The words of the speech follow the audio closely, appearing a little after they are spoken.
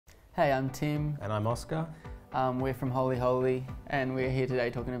Hey, I'm Tim. And I'm Oscar. We're from Holy Holy, and we're here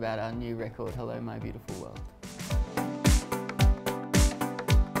today talking about our new record, Hello My Beautiful World.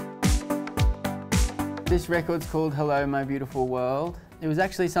 This record's called Hello My Beautiful World. It was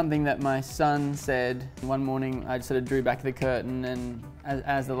actually something that my son said one morning. I sort of drew back the curtain, and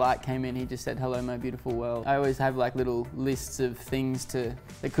as the light came in, he just said, "Hello my beautiful world." I always have like little lists of things that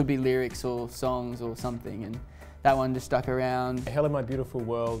could be lyrics or songs or something, and that one just stuck around. Hello My Beautiful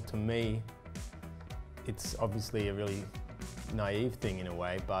World, to me, it's obviously a really naive thing in a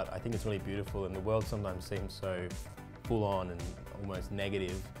way, but I think it's really beautiful, and the world sometimes seems so full on and almost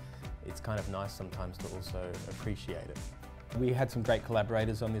negative. It's kind of nice sometimes to also appreciate it. We had some great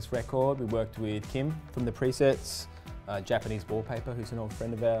collaborators on this record. We worked with Kim from The Presets, Japanese Wallpaper, who's an old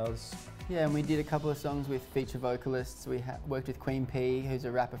friend of ours. Yeah, and we did a couple of songs with feature vocalists. We worked with Queen P, who's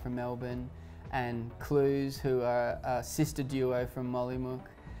a rapper from Melbourne, and Clues, who are a sister duo from Mollymook.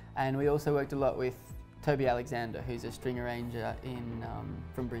 And we also worked a lot with Toby Alexander, who's a string arranger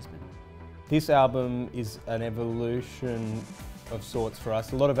from Brisbane. This album is an evolution of sorts for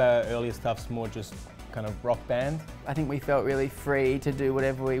us. A lot of our earlier stuff's more just kind of rock band. I think we felt really free to do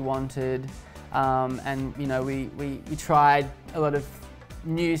whatever we wanted, and you know, we tried a lot of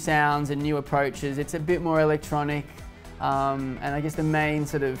new sounds and new approaches. It's a bit more electronic, and I guess the main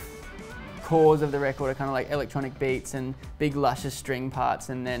sort of cores of the record are kind of like electronic beats and big luscious string parts,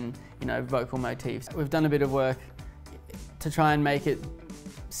 and then, you know, vocal motifs. We've done a bit of work to try and make it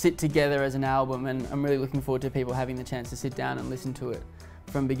sit together as an album, and I'm really looking forward to people having the chance to sit down and listen to it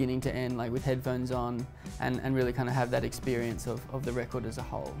from beginning to end, like with headphones on, and really kind of have that experience of the record as a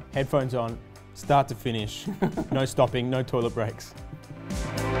whole. Headphones on, start to finish, no stopping, no toilet breaks.